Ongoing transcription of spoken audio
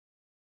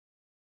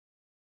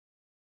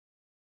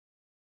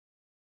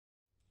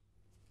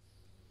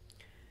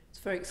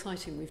very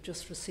exciting. We've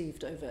just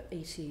received over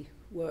 80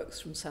 works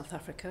from South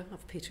Africa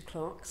of Peter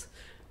Clarke's,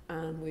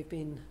 and we've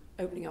been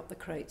opening up the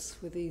crates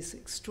with these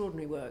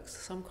extraordinary works,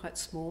 some quite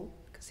small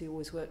because he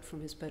always worked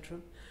from his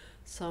bedroom,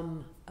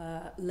 some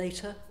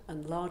later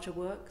and larger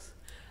works,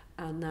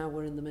 and now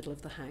we're in the middle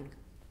of the hang.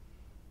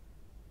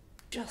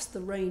 Just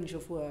the range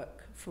of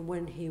work from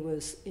when he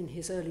was in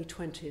his early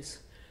 20s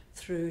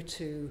through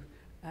to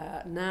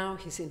now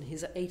he's in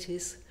his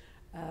 80s,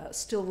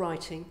 still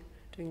writing,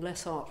 doing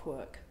less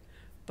artwork,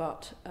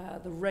 but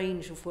the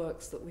range of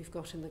works that we've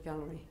got in the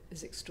gallery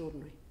is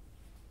extraordinary.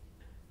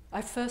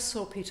 I first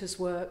saw Peter's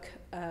work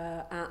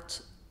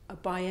at a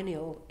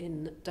biennial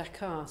in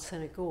Dakar,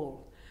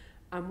 Senegal,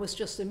 and was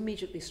just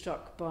immediately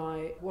struck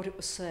by what it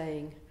was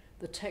saying,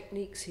 the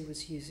techniques he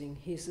was using.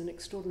 He's an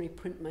extraordinary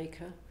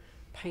printmaker,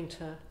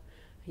 painter.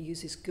 He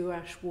uses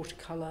gouache,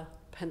 watercolour,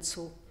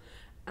 pencil,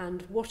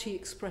 and what he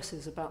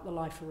expresses about the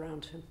life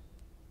around him.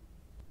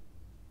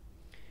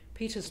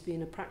 Peter's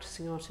been a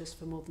practicing artist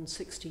for more than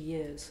 60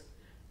 years,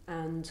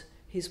 and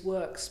his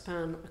work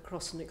span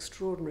across an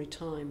extraordinary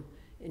time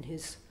in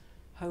his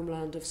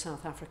homeland of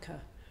South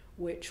Africa,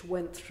 which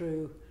went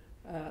through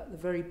the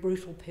very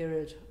brutal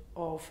period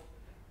of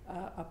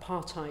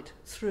apartheid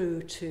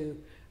through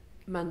to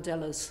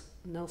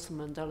Nelson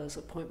Mandela's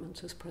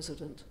appointment as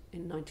president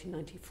in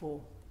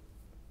 1994.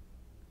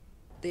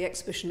 The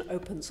exhibition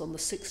opens on the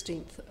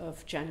 16th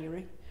of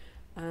January,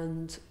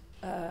 and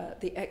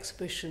the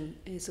exhibition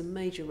is a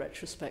major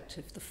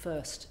retrospective, the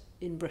first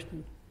in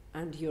Britain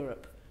and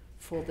Europe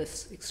for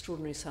this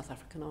extraordinary South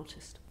African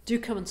artist. Do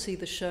come and see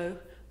the show.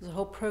 There's a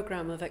whole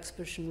programme of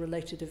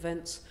exhibition-related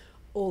events.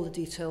 All the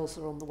details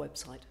are on the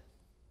website.